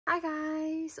Hi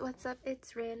guys, what's up?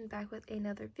 It's Rin back with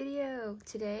another video.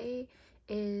 Today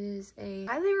is a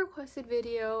highly requested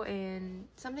video and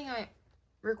something I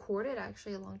recorded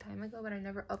actually a long time ago but I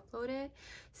never uploaded,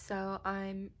 so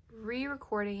I'm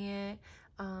re-recording it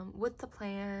with the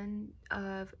plan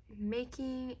of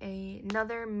making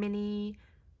another mini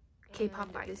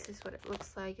K-pop binder. This is what it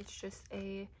looks like. It's just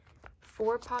a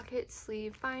 4-pocket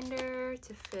sleeve binder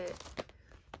to fit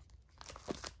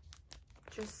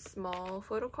just small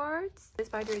photo cards. This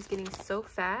binder is getting so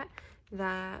fat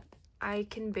that I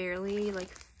can barely like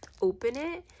open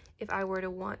it if I were to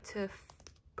want to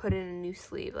put in a new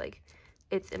sleeve. Like,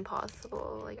 it's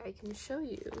impossible. Like, I can show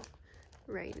you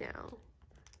right now,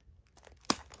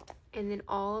 and then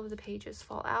all of the pages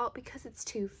fall out because it's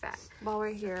too fat. While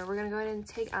we're here, we're gonna go ahead and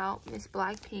take out Miss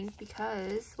Blackpink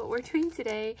because what we're doing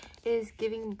today is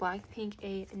giving Blackpink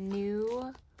a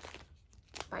new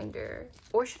binder.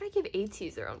 Or should I give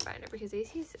ATEEZ their own binder, because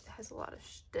ATEEZ has a lot of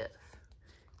stuff,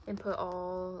 and put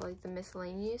all like the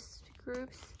miscellaneous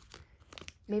groups.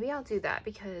 Maybe I'll do that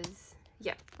because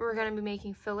yeah, we're gonna be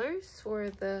making fillers for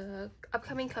the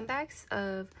upcoming comebacks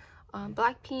of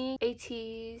Blackpink,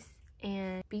 ATEEZ,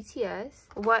 and BTS.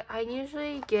 What I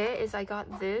usually get is I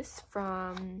got this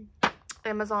from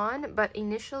Amazon, but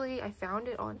initially I found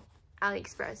it on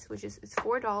AliExpress, which is it's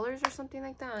 $4 or something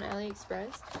like that on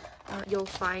AliExpress. You'll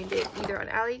find it either on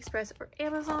AliExpress or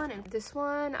Amazon. And this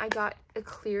one I got a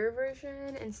clear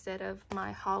version instead of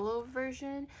my Holo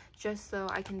version, just so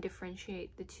I can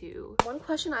differentiate the two. One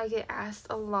question I get asked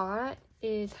a lot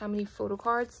is how many photo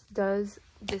cards does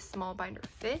this small binder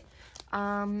fit?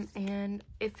 And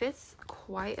it fits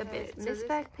quite a bit. Miss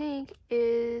Blackpink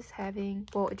is having,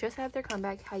 well, it just had their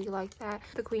comeback. How you like that?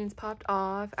 The queens popped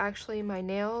off. Actually, my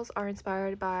nails are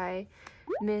inspired by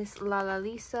Miss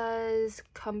Lisa's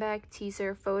comeback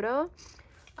teaser photo.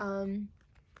 I'm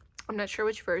not sure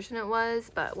which version it was,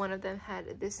 but one of them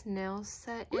had this nail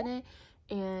set in it,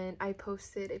 and I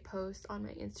posted a post on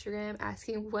my Instagram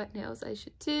asking what nails I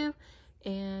should do,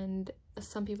 and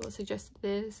some people suggested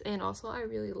this, and also I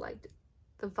really liked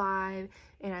the vibe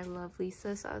and I love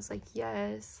Lisa, so I was like,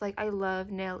 yes. Like, I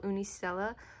love Nail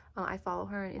Unistella. I follow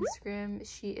her on Instagram.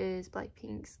 She is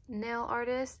Blackpink's nail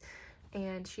artist,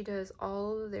 and she does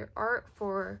all of their art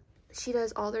for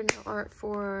all their nail art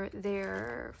for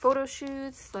their photo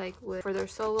shoots, like for their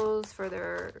solos, for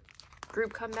their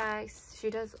group comebacks.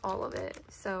 She does all of it,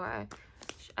 so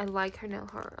I like her nail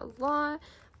art a lot.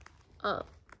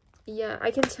 Yeah, I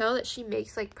can tell that she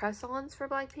makes like press-ons for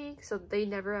Blackpink, so they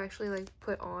never actually like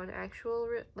put on actual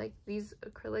like these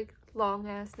acrylic long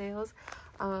ass nails,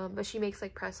 but she makes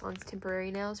like press-ons, temporary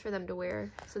nails for them to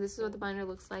wear. So this is what the binder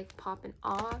looks like popping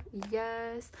off.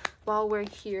 Yes. While we're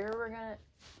here, we're gonna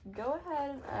go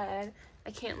ahead and add,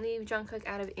 I can't leave Jungkook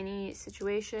out of any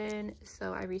situation,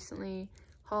 so I recently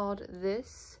hauled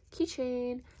this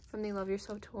keychain from the Love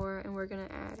Yourself tour, and we're gonna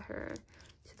add her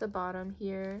to the bottom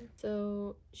here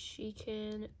so she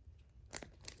can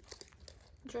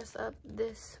dress up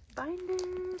this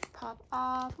binder. Pop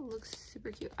off, looks super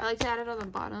cute. I like to add it on the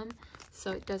bottom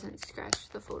so it doesn't scratch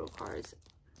the photo cards.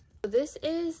 So this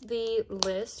is the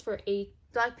list for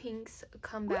Blackpink's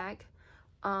comeback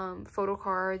photo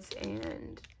cards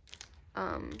and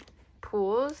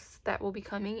pools that will be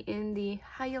coming in the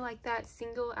How You Like That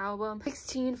single album.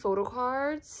 16 photo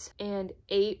cards and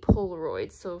 8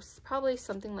 Polaroids, so it's probably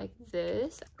something like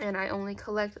this. And I only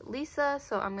collect Lisa,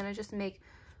 so I'm gonna just make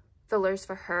fillers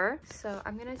for her. So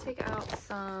I'm gonna take out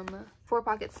some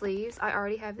 4-pocket sleeves. I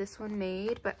already have this one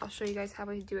made, but I'll show you guys how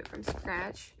I do it from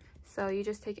scratch. So you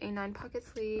just take a 9-pocket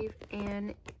sleeve,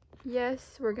 and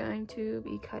yes, we're going to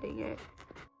be cutting it.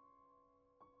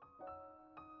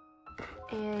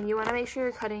 And you want to make sure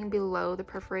you're cutting below the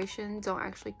perforation. Don't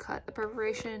actually cut the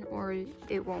perforation or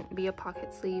it won't be a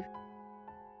pocket sleeve.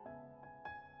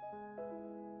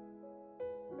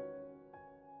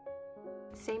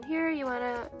 Same here, you want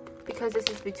to, because this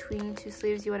is between 2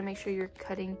 sleeves, you want to make sure you're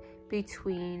cutting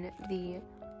between the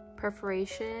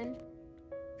perforation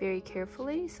very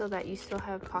carefully so that you still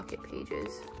have pocket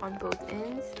pages on both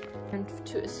ends. And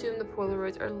to assume the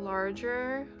Polaroids are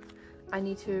larger, I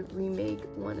need to remake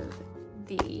one of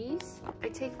these. I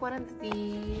take one of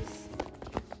these,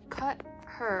 cut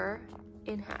her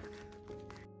in half.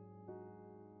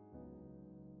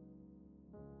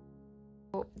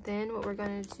 Then what we're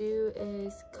gonna do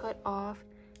is cut off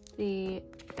the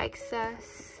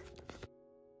excess.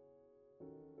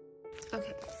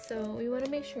 Okay, so we want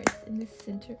to make sure it's in the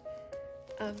center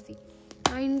of the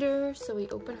binder. So we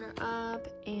open her up,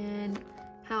 and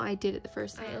how I did it the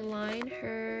first time, I align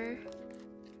her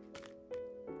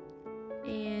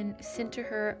and center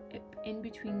her in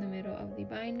between the middle of the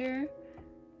binder.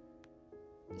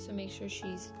 So make sure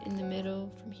she's in the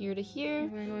middle from here to here.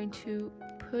 And we're going to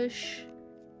push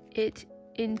it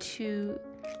into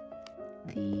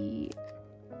the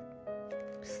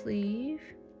sleeve.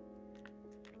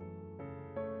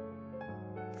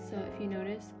 So if you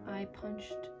notice, I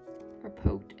punched or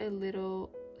poked a little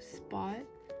spot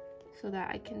so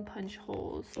that I can punch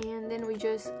holes. And then we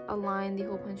just align the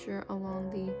hole puncher along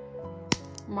the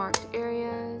marked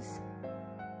areas.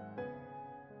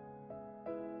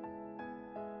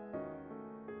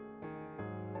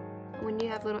 When you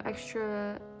have little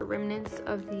extra remnants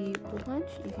of the hole punch,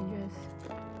 you can just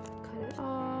cut it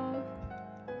off.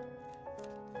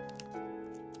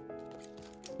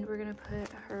 And we're gonna put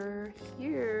her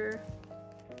here.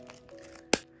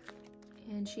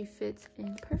 And she fits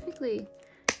in perfectly.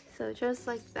 So just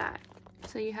like that.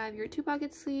 So you have your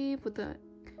 2-pocket sleeve with the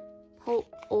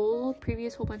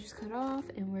previous hole punches cut off,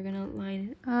 and we're gonna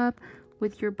line it up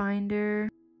with your binder.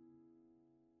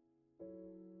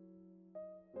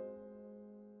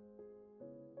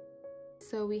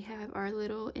 So we have our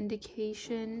little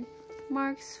indication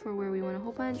marks for where we want to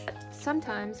hole punch.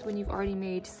 Sometimes when you've already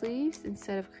made sleeves,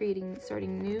 instead of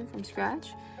starting new from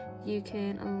scratch, you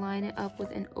can line it up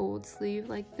with an old sleeve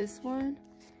like this one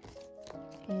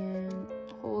and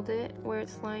hold it where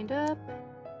it's lined up.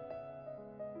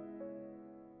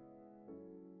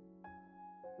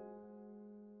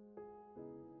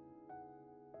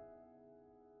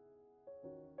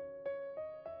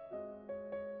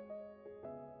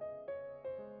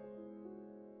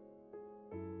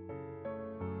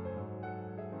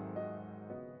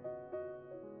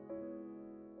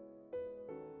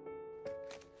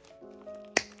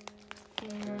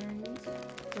 And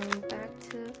go back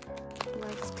to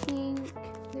Blackpink.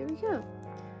 There we go.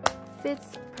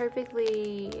 Fits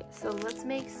perfectly. So let's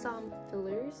make some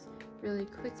fillers really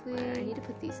quickly. I need to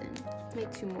put these in.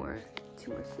 Make two more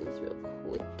sleeves real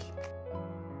quick.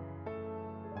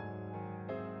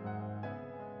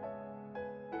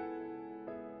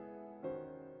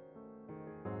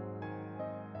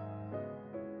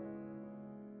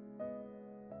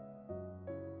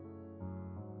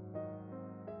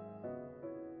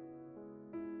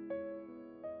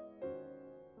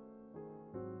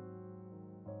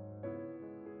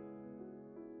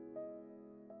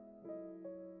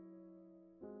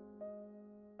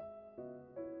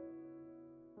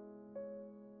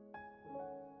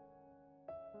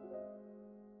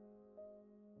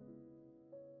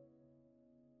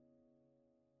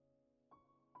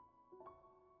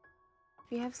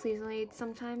 If you have sleeves made,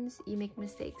 sometimes you make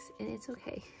mistakes and it's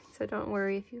okay. So don't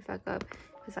worry if you fuck up,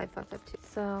 because I fuck up too.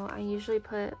 So I usually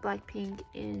put Blackpink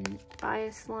in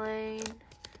bias line,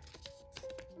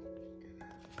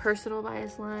 personal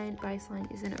bias line. Bias line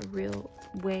isn't a real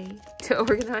way to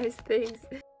organize things.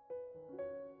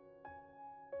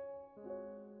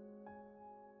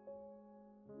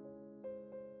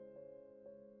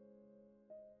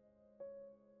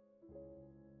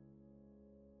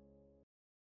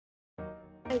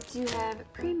 I do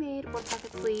have pre-made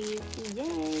 1-pocket sleeve,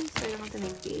 yay! So I don't have to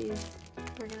make these.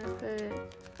 We're gonna put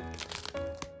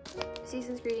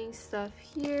season's greetings stuff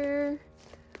here,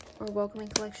 or welcoming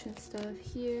collection stuff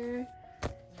here.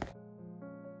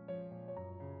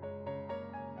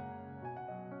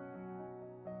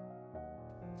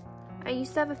 I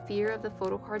used to have a fear of the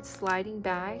photo card sliding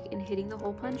back and hitting the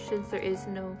hole punch since there is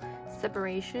no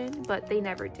separation, but they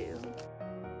never do.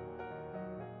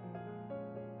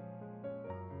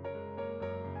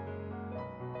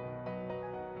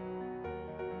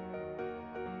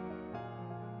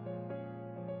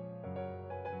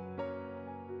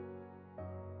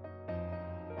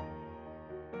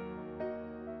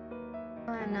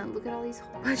 And look at all these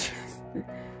hole punches.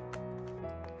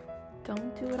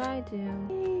 Don't do what I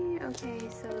do. Okay,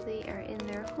 so they are in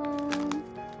their home,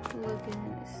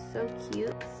 looking so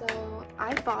cute. So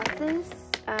I bought this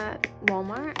at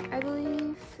Walmart, I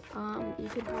believe. You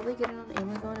could probably get it on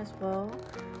Amazon as well.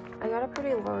 I got a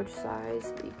pretty large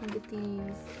size, but you can get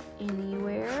these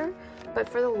anywhere. But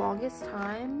for the longest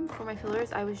time, for my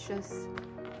fillers, I was just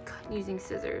using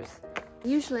scissors.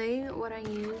 Usually what I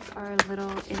use are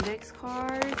little index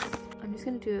cards. I'm just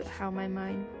gonna do it how my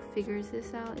mind figures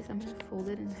this out, is I'm gonna fold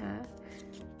it in half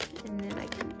and then I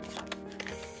can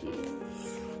see.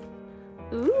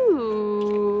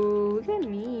 Ooh, look at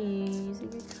me using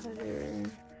a cutter.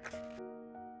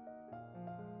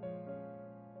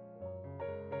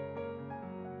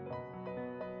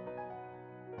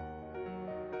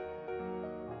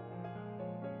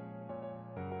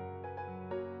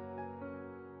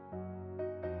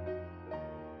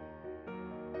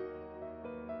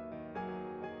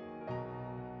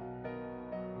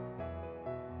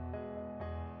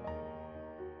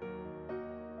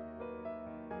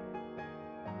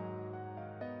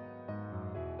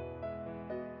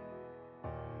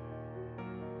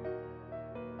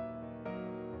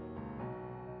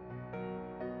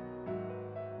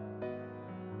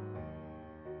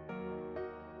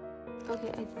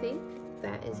 Okay, I think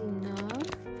that is enough.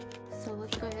 So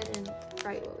let's go ahead and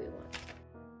write what we want.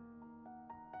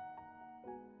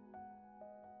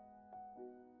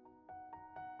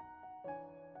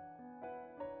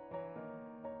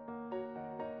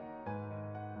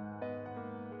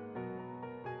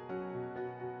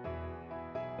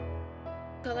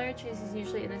 The color I choose is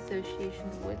usually in association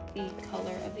with the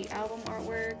color of the album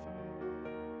artwork.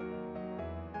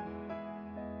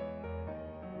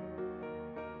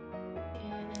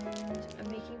 And I'm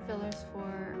making fillers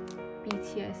for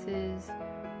BTS's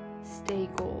Stay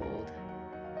Gold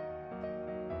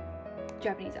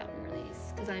Japanese album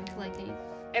release because I'm collecting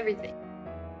everything.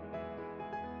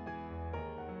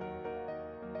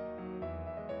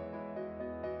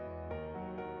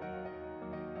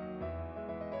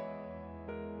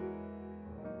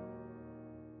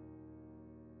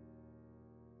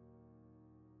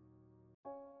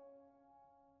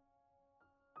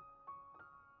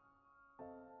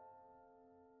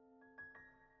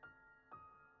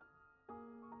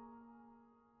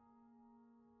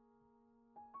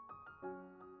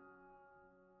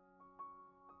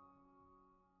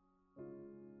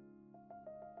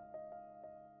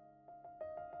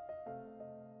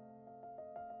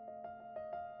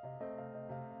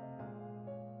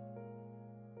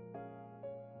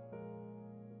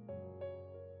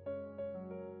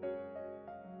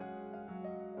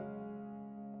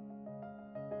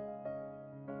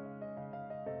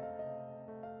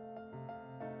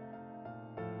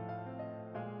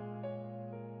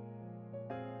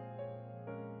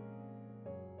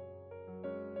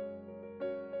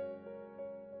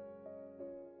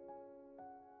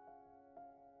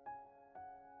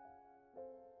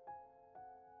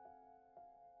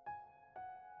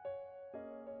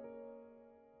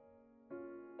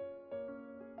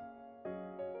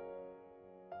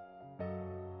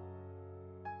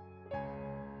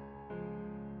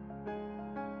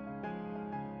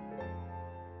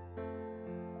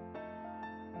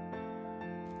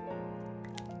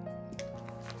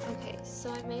 Okay,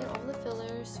 so I made all the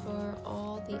fillers for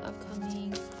all the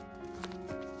upcoming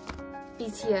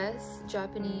BTS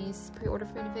Japanese pre-order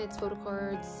benefits, photo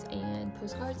cards, and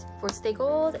postcards for Stay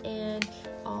Gold, and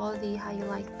all the How You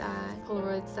Like That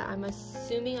Polaroids that I'm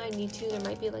assuming I need to. There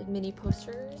might be like mini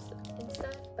posters and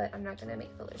stuff, but I'm not gonna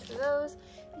make fillers for those,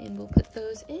 and we'll put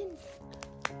those in.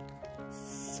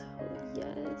 So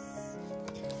yes.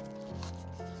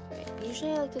 Right.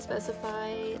 Usually I like to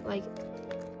specify like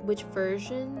which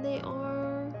version they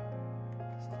are.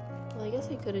 Well, I guess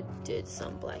I could have did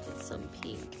some black and some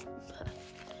pink, but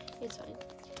it's fine.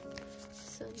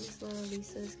 So Miss Mona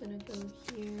Lisa is gonna go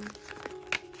here.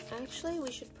 Actually,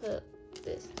 we should put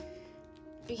this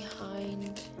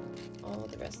behind all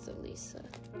the rest of Lisa.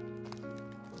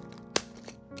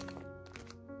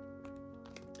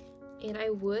 And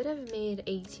I would have made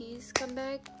ATEEZ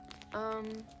comeback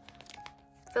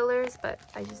fillers, but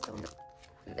I just don't know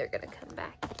if they're gonna come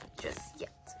back just yet.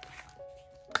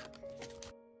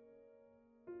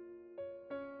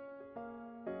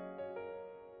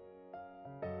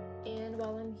 And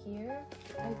while I'm here,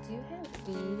 I do have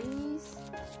these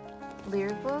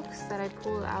lyric books that I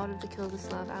pulled out of the Kill This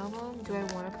Love album. Do I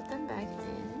want to put them back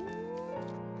in?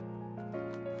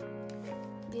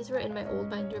 These were in my old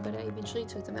binder, but I eventually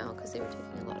took them out because they were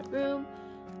taking a lot of room.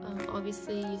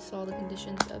 Obviously, you saw the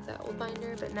conditions of that old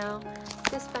binder, but now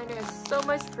this binder has so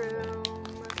much room.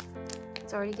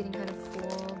 It's already getting kind of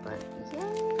full, but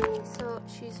yay! So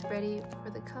she's ready for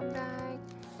the comeback.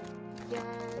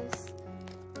 Yes.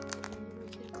 And we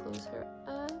can close her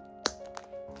up.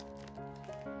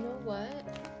 You know what?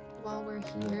 While we're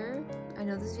here, I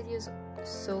know this video is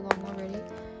so long already.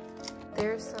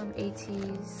 There's some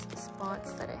ATEEZ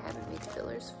spots that I haven't made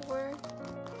fillers for.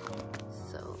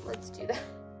 So let's do that.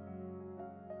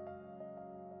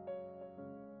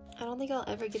 I don't think I'll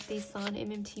ever get these on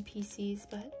MMT PCs,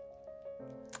 but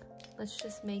let's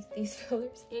just make these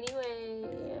fillers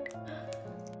anyway.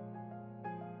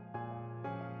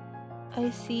 I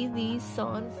see these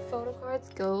Son photo cards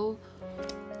go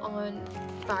on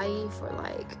Buy for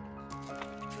like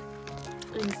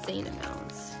insane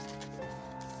amounts,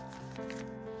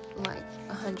 like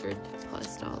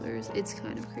 $100+. It's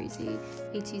kind of crazy.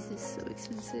 ATEEZ is so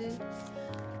expensive.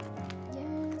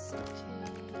 Yes, okay.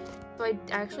 So I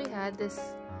actually had this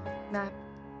map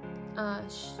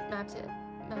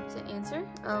to answer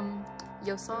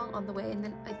Yo song on the way, and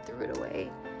then I threw it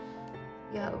away.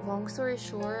 Yeah, long story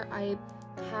short, I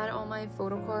had all my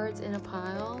photo cards in a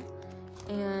pile,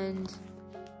 and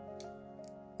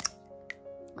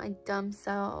my dumb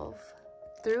self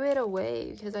threw it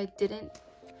away because I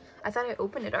thought I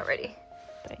opened it already,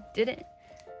 but I didn't.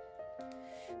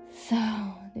 So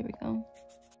there we go.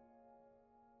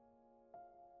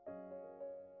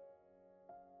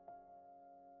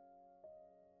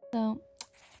 So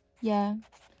yeah,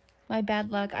 my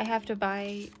bad luck. I have to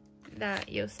buy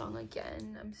that Yo song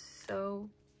again. I'm so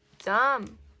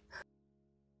dumb.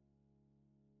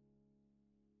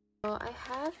 So I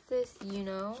have this, you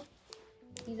know,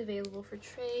 he's available for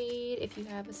trade. If you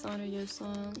have a song or Yo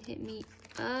song, hit me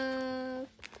up.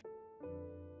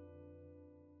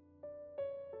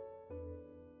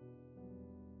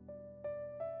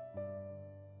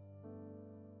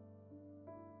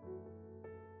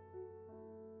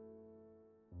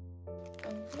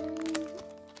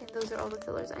 And those are all the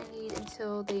fillers I need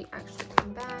until they actually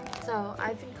come back. So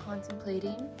I've been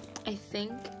contemplating, I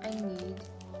think I need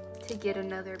to get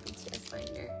another BTS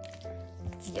binder.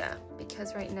 Yeah,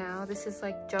 because right now this is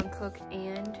like Jungkook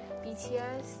and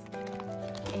BTS,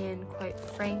 and quite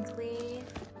frankly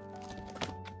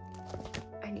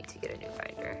I need to get a new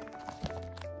binder.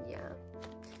 Yeah,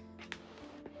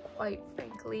 quite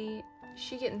frankly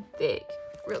she getting thick,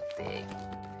 real thick.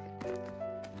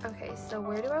 Okay, so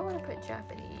where do I want to put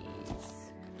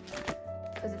Japanese?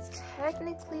 Because it's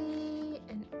technically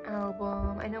an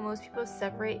album. I know most people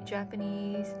separate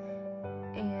Japanese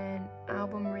and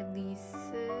album releases,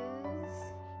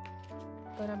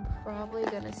 but I'm probably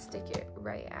gonna stick it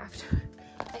right after.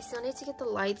 I still need to get the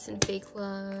Lights and Fake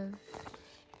Love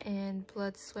and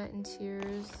Blood, Sweat and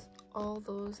Tears, all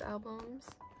those albums.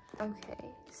 Okay,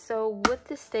 so with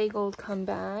the Stay Gold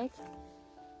comeback,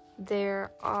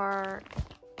 there are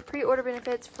pre-order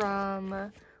benefits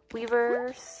from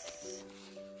Weverse,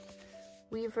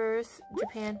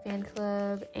 Japan Fan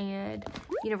Club, and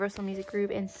Universal Music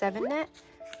Group, and 7net.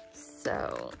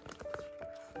 So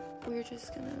we're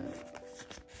just gonna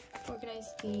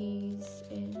organize these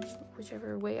in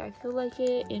whichever way I feel like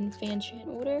it in fan chant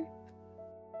order.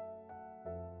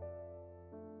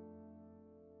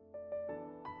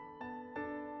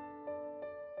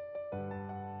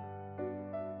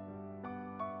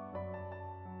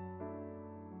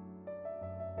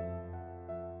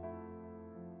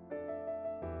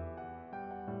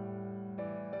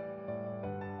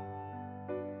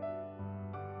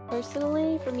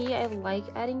 Personally, for me, I like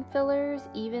adding fillers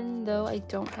even though I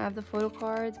don't have the photo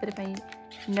cards, but if I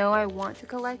know I want to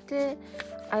collect it,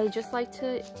 I just like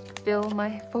to fill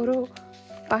my photo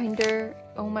binder.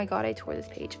 Oh my god, I tore this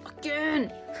page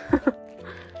again.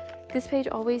 This page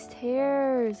always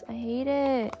tears. I hate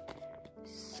it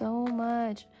so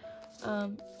much.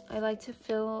 I like to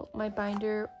fill my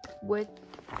binder with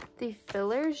the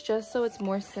fillers just so it's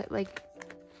more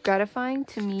gratifying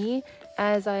to me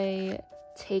as I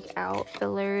take out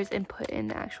fillers and put in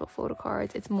the actual photo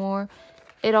cards.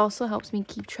 It also helps me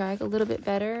keep track a little bit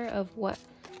better of what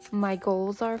my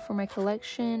goals are for my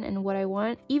collection and what I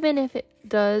want, even if it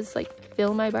does like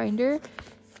fill my binder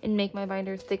and make my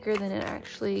binder thicker than it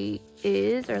actually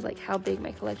is, or like how big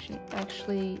my collection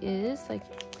actually is. Like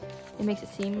it makes it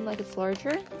seem like it's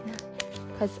larger,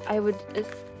 because I would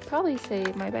probably say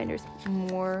my binder's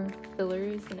more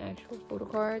fillers than actual photo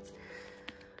cards.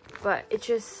 But it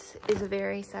just is a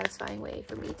very satisfying way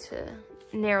for me to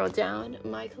narrow down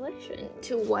my collection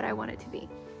to what I want it to be.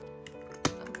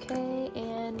 Okay,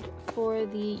 and for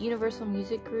the Universal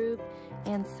Music Group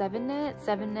and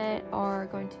 7net are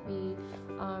going to be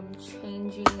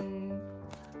changing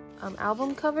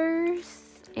album covers,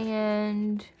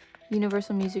 and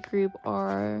Universal Music Group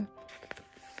are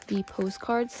the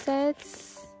postcard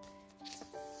sets.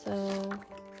 So,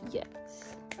 yes.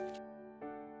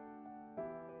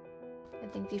 I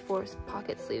think the 4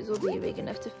 pocket sleeves will be big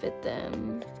enough to fit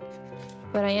them.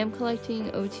 But I am collecting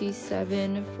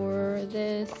OT7 for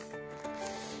this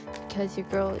because your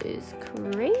girl is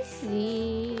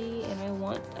crazy and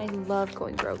I love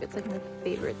going broke. It's like my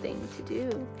favorite thing to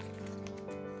do.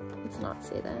 Let's not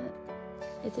say that.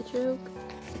 It's a joke.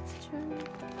 It's a joke.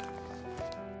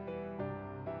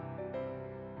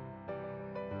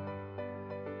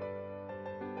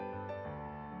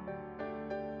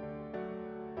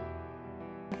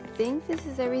 I think this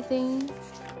is everything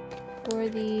for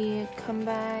the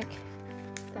comeback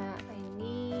that I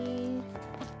need.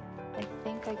 I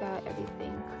think I got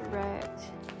everything correct.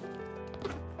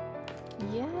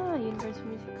 Yeah, Universal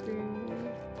Music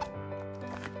Group.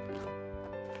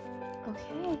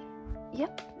 Okay,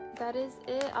 yep, that is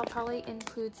it. I'll probably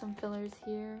include some fillers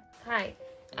here. Hi,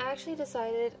 I actually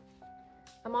decided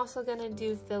I'm also gonna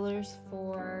do fillers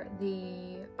for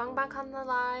the Bang Bang Kanna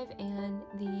Live and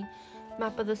the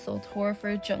Map of the Soul tour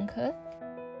for Jungkook.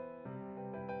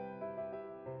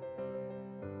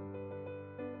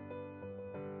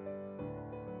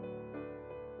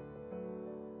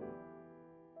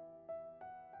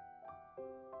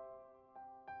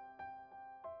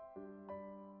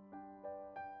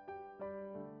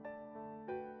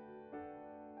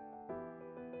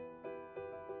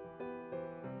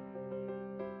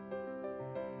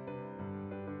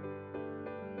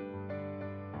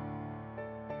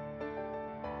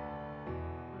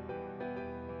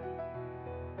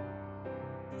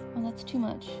 that's too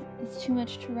much. It's too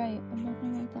much to write. I'm not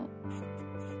gonna write that.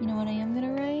 You know what I am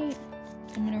gonna write?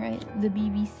 I'm gonna write the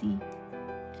BBC.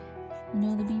 You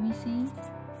know the BBC?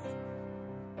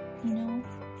 You know?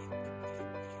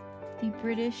 The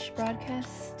British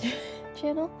Broadcast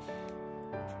Channel?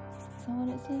 Is that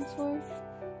what it stands for?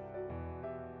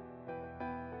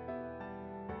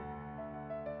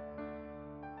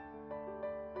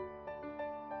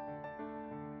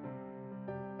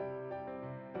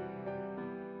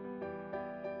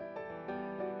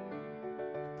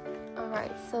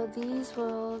 Alright, so these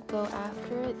will go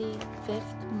after the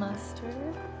 5th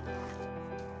mustard.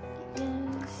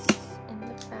 Yes, in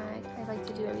the bag. I like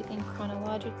to do everything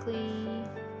chronologically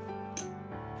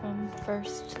from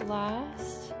first to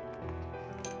last.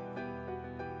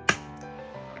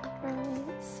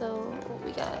 Alright, so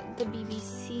we got the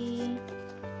BBC.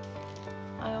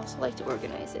 I also like to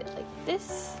organize it like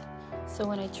this, so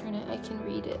when I turn it, I can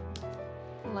read it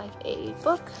like a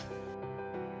book.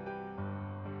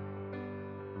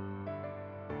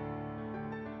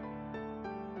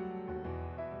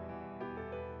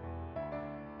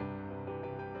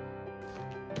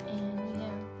 And we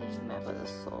have the map of the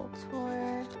Seoul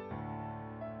tour.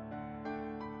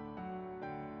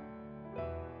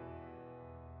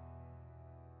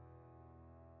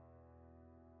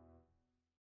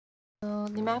 So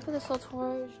the map of the Seoul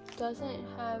tour doesn't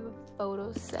have a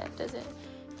photo set, does it?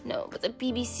 No, but the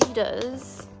BBC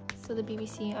does. So the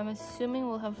BBC, I'm assuming,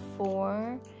 will have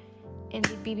 4. And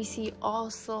the BBC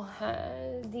also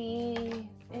has the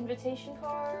invitation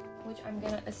card, which I'm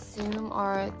gonna assume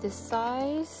are this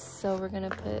size. So we're gonna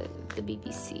put the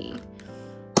BBC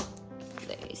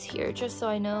days here, just so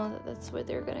I know that that's where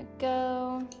they're gonna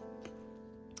go.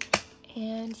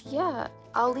 And yeah,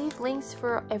 I'll leave links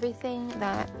for everything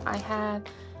that I have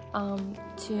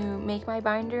to make my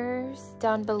binders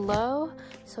down below,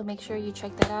 so make sure you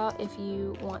check that out if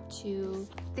you want to.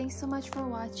 Thanks so much for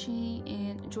watching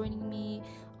and joining me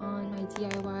on my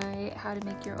DIY how to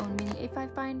make your own mini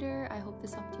A5 binder. I hope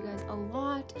this helped you guys a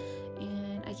lot,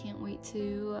 and I can't wait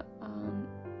for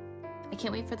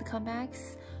the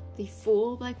comebacks, the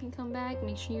full Blackpink comeback.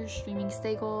 Make sure you're streaming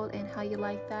Stay Gold and How You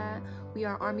Like That. We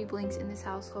are Army Blinks in this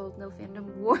household, no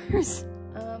fandom wars.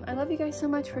 I love you guys so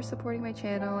much for supporting my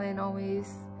channel and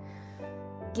always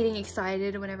getting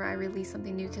excited whenever I release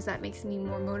something new, because that makes me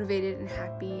more motivated and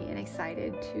happy and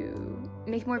excited to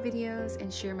make more videos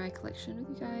and share my collection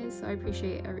with you guys. So I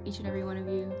appreciate each and every one of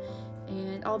you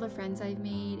and all the friends I've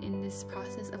made in this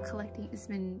process of collecting. It's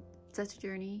been such a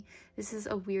journey. This is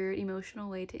a weird emotional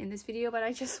way to end this video, but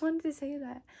I just wanted to say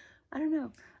that. I don't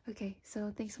know. Okay, so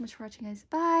thanks so much for watching, guys.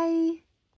 Bye!